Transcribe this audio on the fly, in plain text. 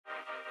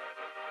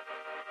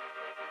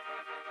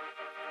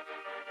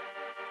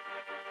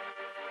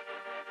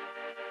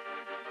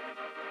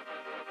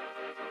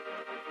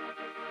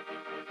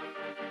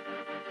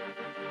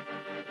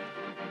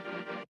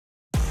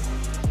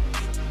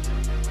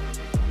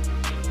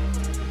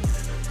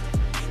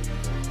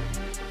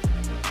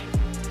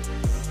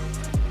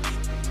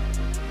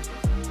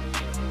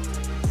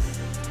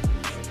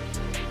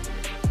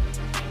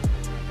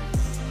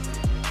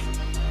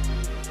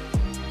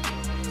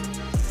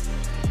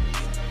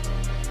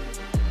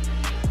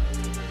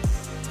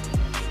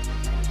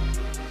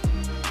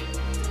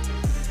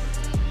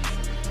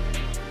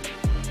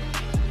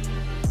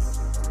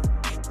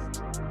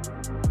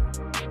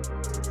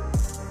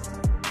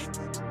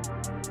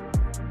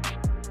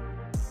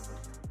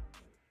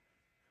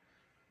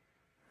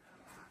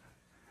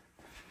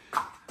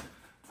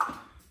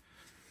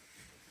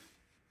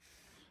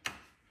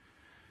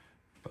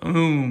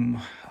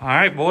Boom. All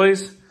right,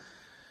 boys.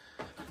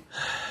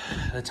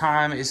 The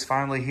time is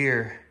finally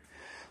here.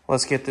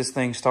 Let's get this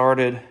thing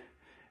started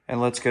and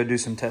let's go do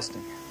some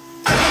testing.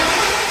 Come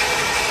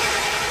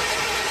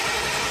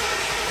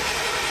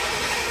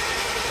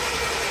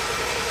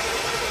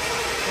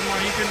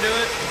on, you can do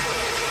it.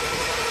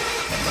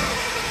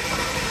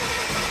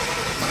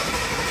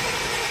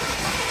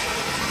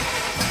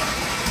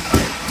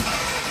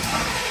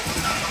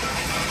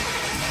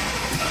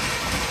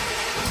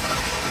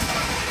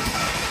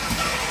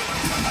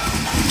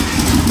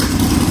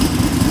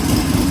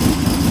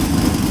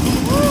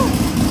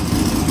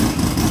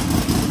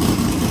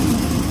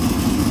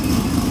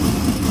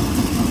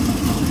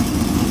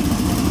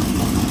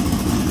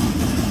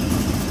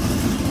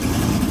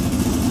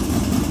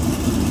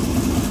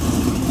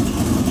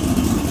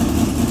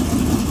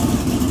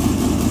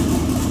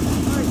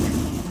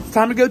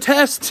 Time to go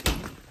test.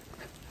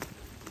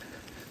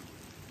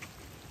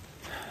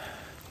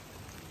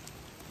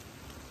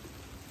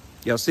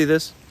 Y'all see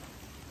this?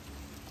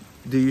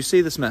 Do you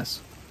see this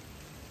mess?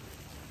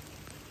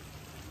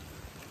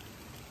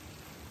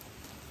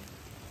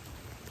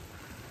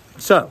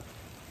 So,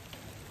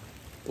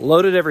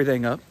 loaded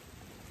everything up.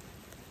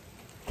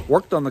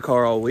 Worked on the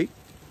car all week.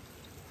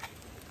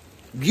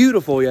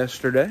 Beautiful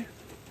yesterday.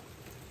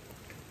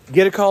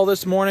 Get a call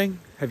this morning.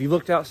 Have you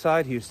looked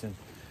outside, Houston?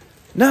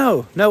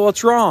 No,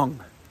 what's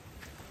wrong?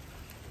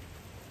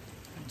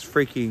 It's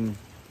freaking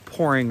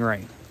pouring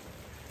rain.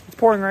 It's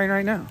pouring rain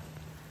right now.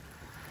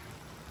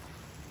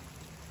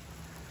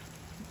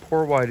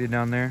 Poor Whitey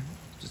down there,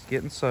 just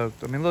getting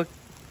soaked. I mean, look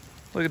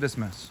at this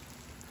mess.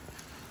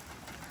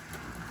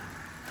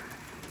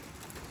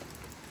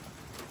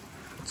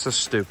 It's so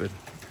stupid.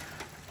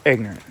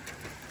 Ignorant.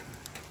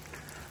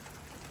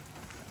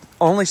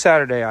 Only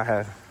Saturday I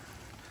had.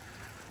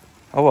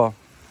 Oh well,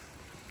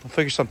 I'll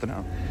figure something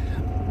out.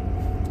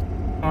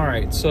 All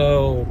right,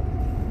 so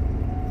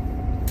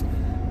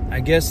I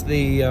guess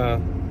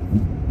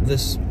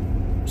this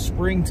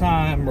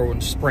springtime or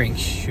this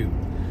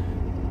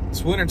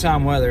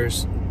wintertime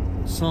weather's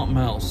something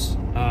else.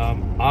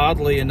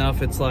 Oddly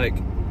enough, it's like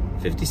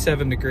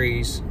 57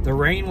 degrees. The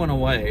rain went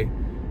away,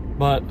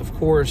 but of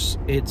course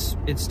it's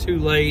too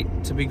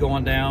late to be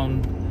going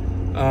down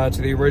to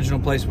the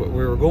original place where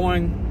we were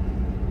going.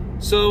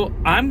 So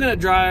I'm gonna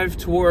drive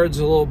towards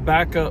a little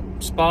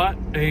backup spot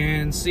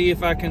and see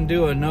if I can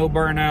do a no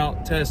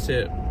burnout test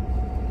hit.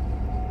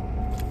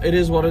 It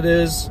is what it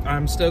is.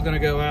 I'm still gonna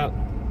go out,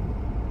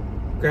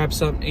 grab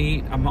something to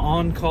eat. I'm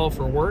on call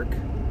for work.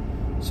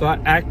 So I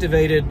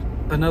activated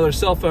another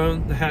cell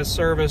phone that has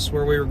service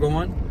where we were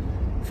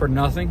going for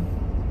nothing.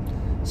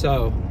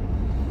 So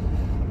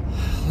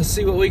let's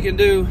see what we can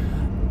do.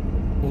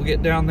 We'll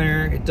get down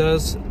there. It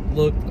does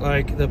look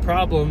like the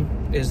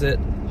problem is that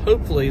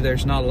hopefully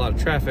there's not a lot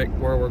of traffic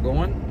where we're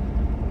going.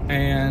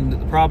 And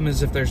the problem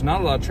is if there's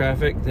not a lot of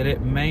traffic, that it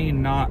may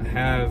not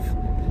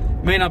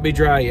be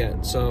dry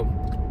yet. So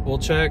we'll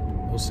check,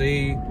 we'll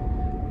see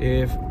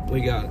if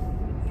we got it.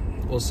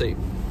 We'll see.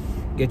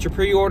 Get your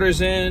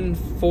pre-orders in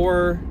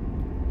for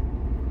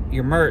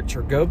your merch,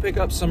 or go pick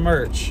up some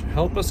merch.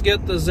 Help us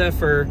get the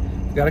Zephyr.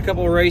 We've got a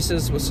couple of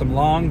races with some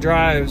long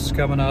drives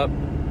coming up,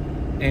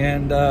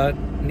 and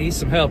need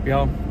some help,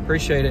 y'all.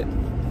 Appreciate it.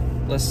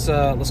 Let's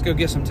go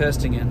get some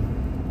testing in.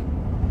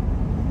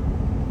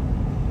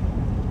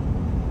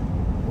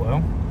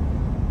 Well,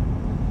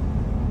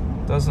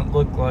 doesn't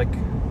look like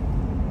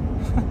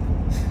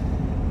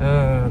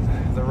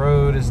the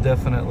road is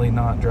definitely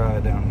not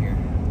dry down here,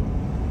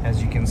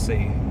 as you can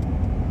see.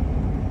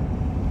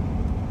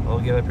 We'll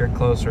get up here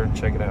closer and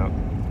check it out.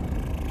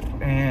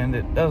 And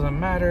it doesn't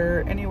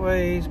matter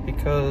anyways,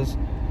 because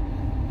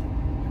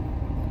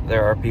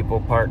there are people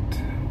parked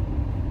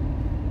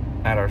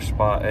at our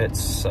spot. It's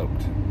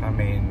soaked. I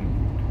mean,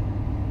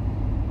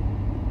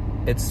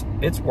 it's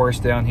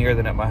worse down here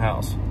than at my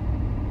house.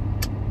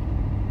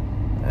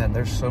 And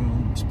there's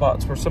some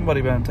spots where somebody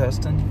been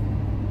testing.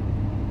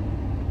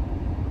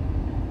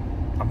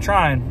 I'm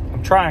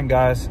trying,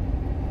 guys.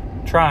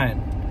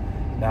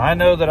 Trying. Now I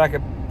know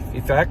that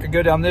if I could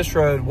go down this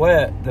road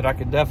wet, that I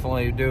could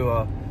definitely do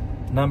a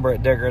number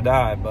at Dig or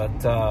Die,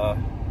 but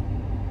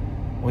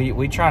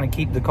we trying to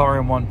keep the car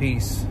in one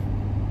piece.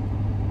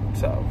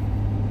 So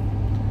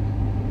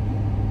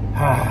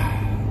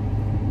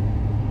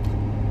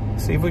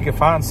see if we can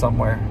find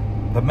somewhere.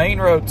 The main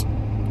roads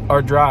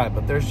are dry,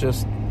 but there's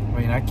just, I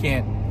mean, I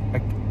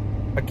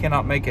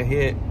cannot make a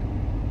hit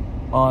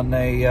on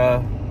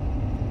a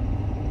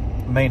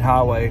main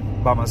highway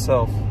by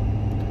myself.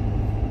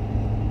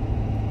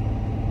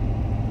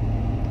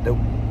 Nope.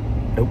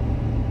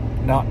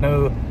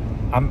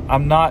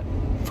 I'm not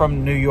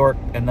from New York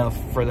enough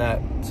for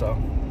that. So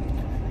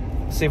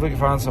let's see if we can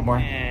find somewhere.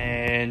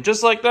 And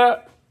just like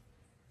that,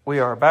 we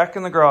are back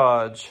in the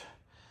garage.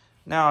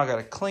 Now I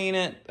gotta clean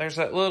it. There's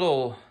that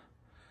little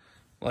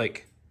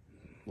like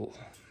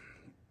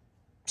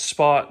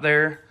spot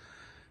there,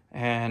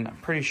 and I'm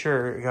pretty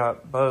sure it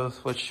got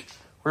both, which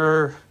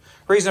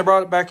reason I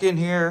brought it back in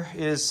here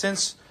is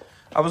since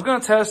I was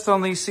gonna test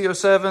on these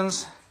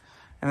CO7s,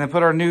 and then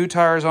put our new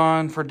tires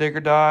on for dig or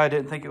die. I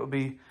didn't think it would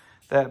be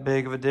that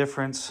big of a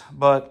difference,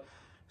 but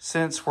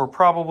since we're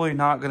probably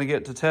not going to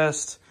get to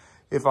test,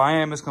 if I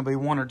am, it's going to be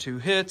 1 or 2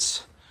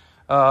 hits.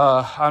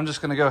 I'm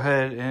just going to go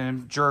ahead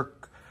and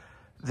jerk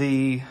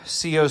the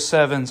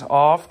CO7s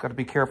off. Got to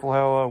be careful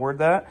how I word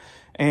that.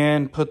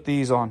 And put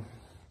these on.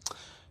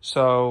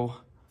 So,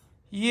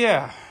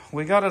 yeah,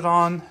 we got it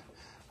on.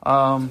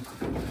 I'm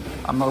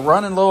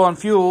running low on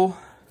fuel,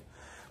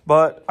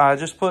 but I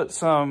just put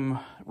some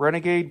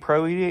Renegade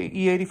Pro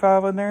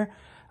E85 in there.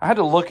 I had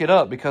to look it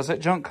up because that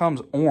junk comes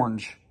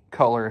orange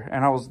color,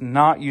 and I was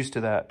not used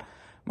to that.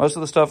 Most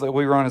of the stuff that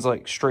we run is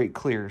like straight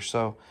clear,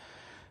 so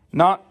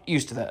not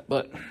used to that.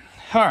 But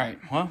all right,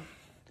 well,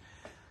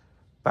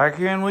 back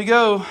here we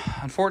go.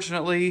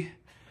 Unfortunately,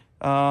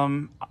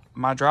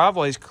 my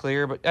driveway's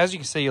clear, but as you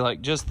can see,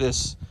 like just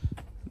this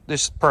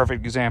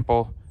perfect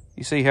example,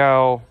 you see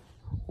how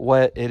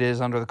wet it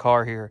is under the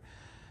car here.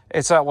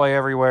 It's that way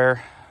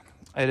everywhere.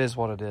 It is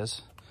what it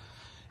is.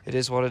 It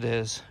is what it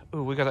is.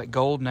 Ooh, we got that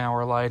golden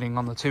hour lighting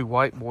on the 2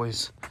 white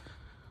boys.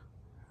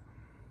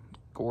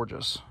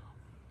 Gorgeous.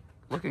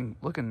 Looking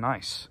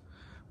nice.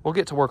 We'll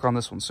get to work on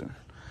this one soon.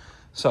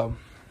 So,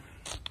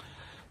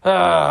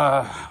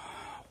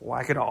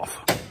 whack it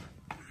off.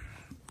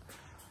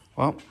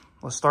 Well,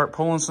 let's start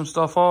pulling some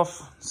stuff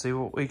off, see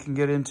what we can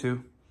get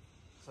into.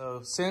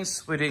 So,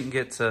 since we didn't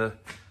get to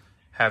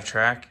have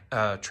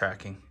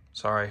tracking,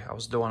 sorry, I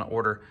was doing an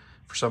order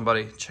for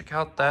somebody. Check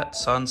out that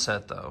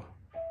sunset, though.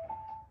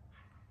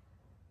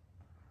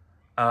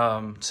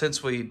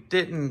 Since we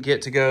didn't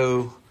get to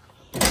go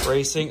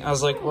racing, I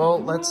was like,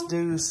 well, let's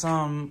do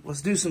some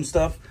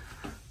stuff.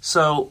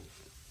 So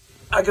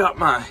I got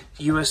my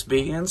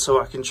USB in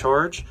so I can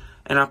charge,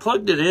 and I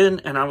plugged it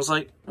in, and I was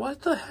like,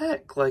 what the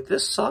heck? Like,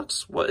 this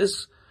sucks.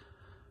 What's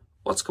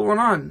going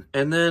on?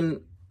 And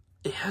then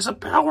it has a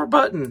power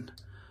button.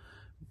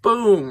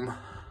 Boom.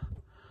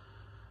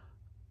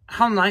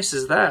 How nice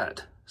is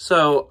that?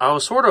 So I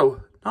was sort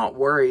of not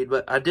worried,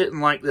 but I didn't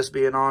like this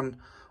being on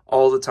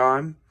all the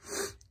time.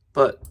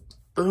 But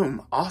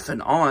boom, off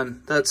and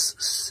on. That's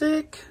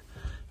sick.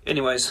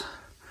 Anyways,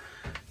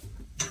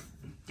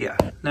 yeah,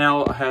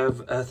 now I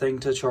have a thing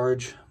to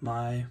charge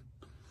my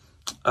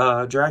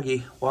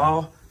draggy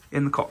while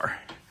in the car.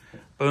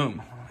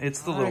 Boom.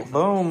 It's the little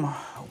boom.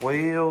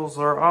 Wheels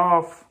are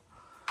off.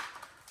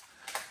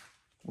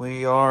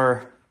 We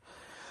are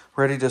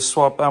ready to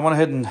swap. I went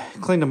ahead and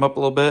cleaned them up a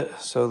little bit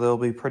so they'll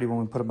be pretty when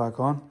we put them back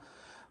on.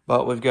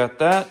 But we've got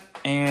that,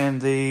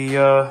 and the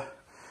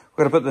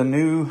we're gonna put the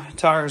new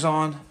tires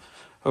on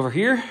over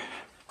here,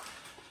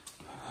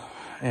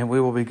 and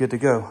we will be good to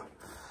go.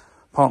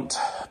 Pumped.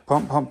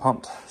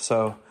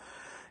 So,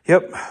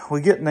 yep,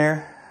 we getting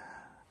there.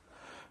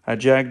 I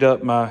jagged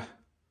up my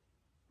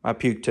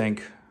puke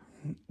tank.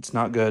 It's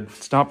not good.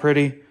 It's not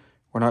pretty.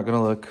 We're not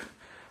gonna look.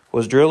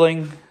 Was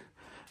drilling,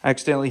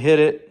 accidentally hit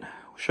it.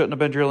 Shouldn't have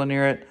been drilling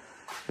near it.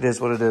 It is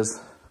what it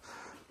is.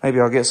 Maybe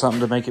I'll get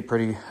something to make it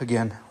pretty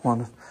again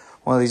one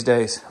of these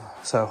days.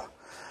 So,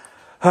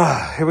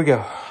 here we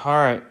go. All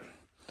right.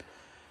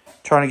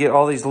 Trying to get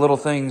all these little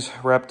things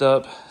wrapped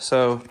up.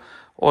 So,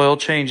 oil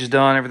change is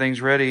done. Everything's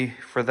ready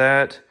for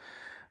that.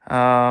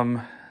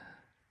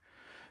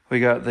 We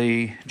got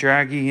the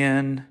draggy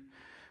in.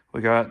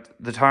 We got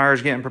the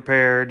tires getting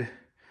prepared.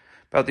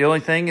 About the only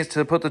thing is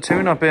to put the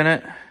tune-up in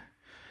it.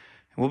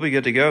 We'll be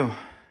good to go.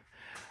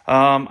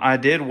 I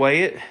did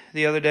weigh it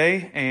the other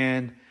day,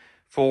 and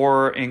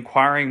for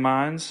inquiring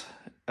minds,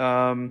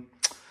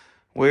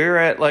 we're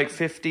at like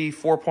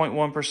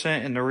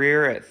 54.1% in the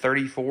rear at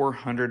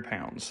 3,400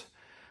 pounds.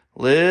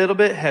 Little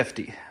bit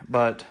hefty,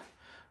 but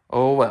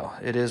oh well,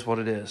 it is what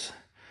it is.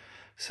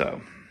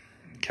 So,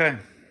 okay,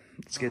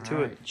 let's get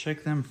to it.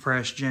 Check them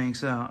fresh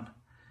janks out.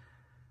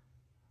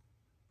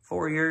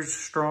 4 years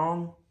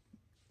strong,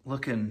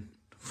 looking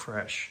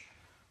fresh.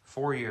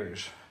 4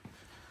 years.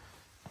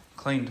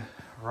 Cleaned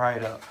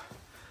right up.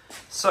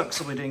 Sucks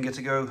that we didn't get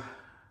to go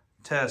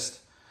test,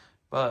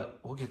 but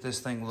we'll get this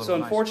thing a little. So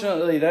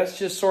unfortunately, that's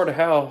just sort of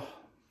how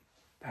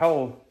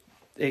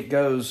it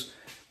goes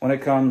when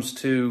it comes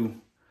to,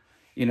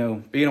 you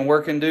know, being a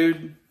working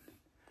dude.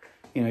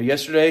 You know,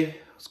 yesterday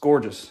was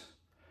gorgeous,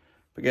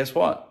 but guess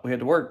what? We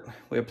had to work.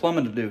 We had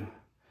plumbing to do.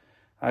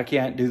 I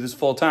can't do this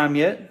full time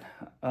yet,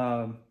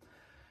 and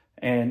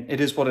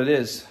it is what it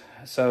is.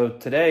 So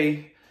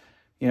today,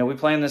 you know, we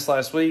planned this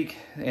last week,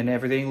 and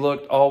everything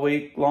looked all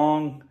week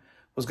long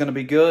was going to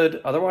be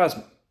good. Otherwise,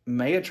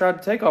 may have tried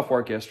to take off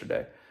work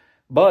yesterday,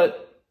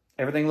 but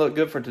everything looked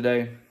good for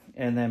today,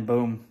 and then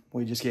boom,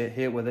 we just get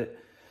hit with it.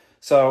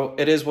 So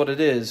it is what it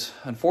is.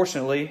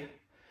 Unfortunately,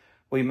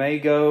 we may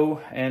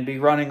go and be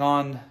running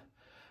on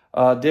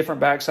a different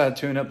backside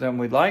tune-up than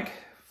we'd like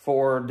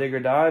for Dig or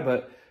Die,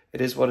 but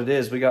it is what it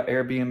is. We got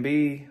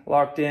Airbnb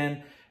locked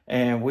in,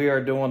 and we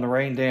are doing the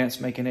rain dance,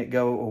 making it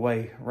go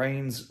away.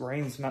 Rain's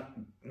not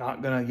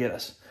gonna get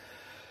us.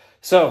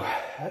 So,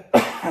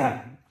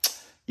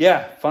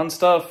 yeah, fun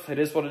stuff. It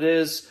is what it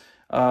is.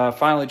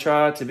 Finally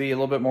tried to be a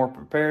little bit more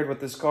prepared with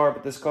this car,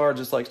 but this car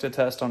just likes to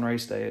test on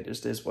race day. It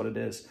just is what it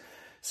is.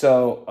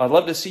 So I'd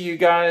love to see you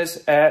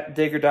guys at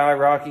Dig or Die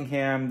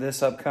Rockingham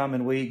this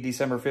upcoming week,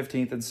 December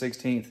 15th and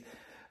 16th.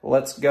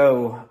 Let's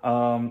go.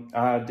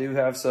 I do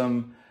have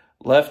some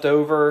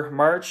leftover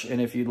merch,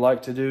 and if you'd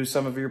like to do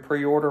some of your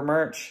pre-order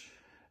merch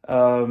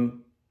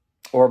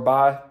or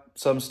buy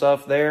some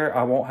stuff there,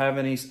 I won't have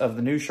any of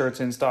the new shirts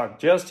in stock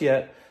just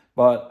yet,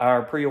 but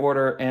our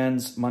pre-order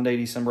ends Monday,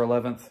 December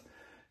 11th.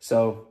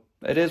 So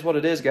it is what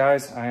it is,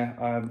 guys.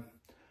 I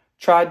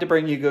tried to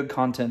bring you good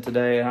content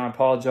today, and I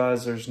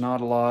apologize. There's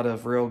not a lot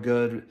of real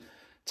good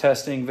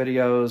testing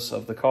videos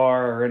of the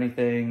car or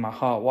anything. My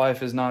hot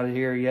wife is not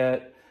here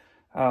yet.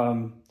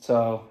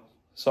 So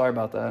sorry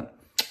about that.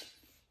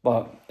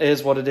 But it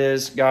is what it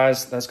is,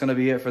 guys. That's going to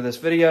be it for this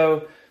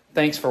video.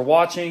 Thanks for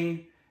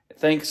watching.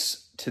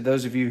 Thanks to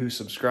those of you who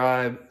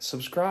subscribe.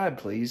 Subscribe,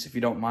 please, if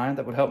you don't mind.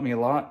 That would help me a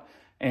lot.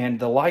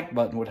 And the like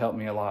button would help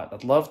me a lot.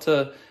 I'd love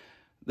to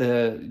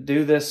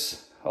do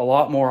this a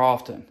lot more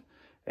often.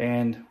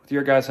 And with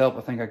your guys' help,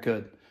 I think I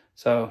could.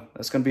 So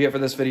that's going to be it for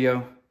this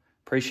video.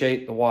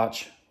 Appreciate the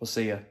watch. We'll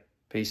see ya.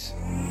 Peace.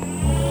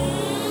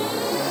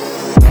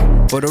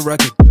 For the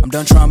record, I'm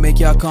done trying to make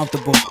y'all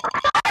comfortable.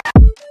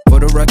 For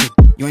the record,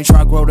 you ain't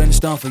trying to grow, then it's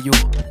done for you.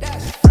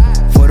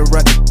 For the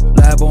record,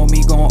 lab on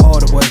me going all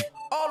the way.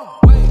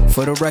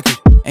 For the record,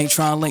 ain't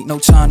trying to link, no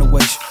time to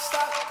waste.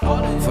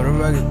 For the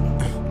record,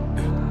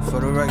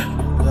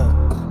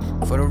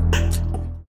 yeah. For the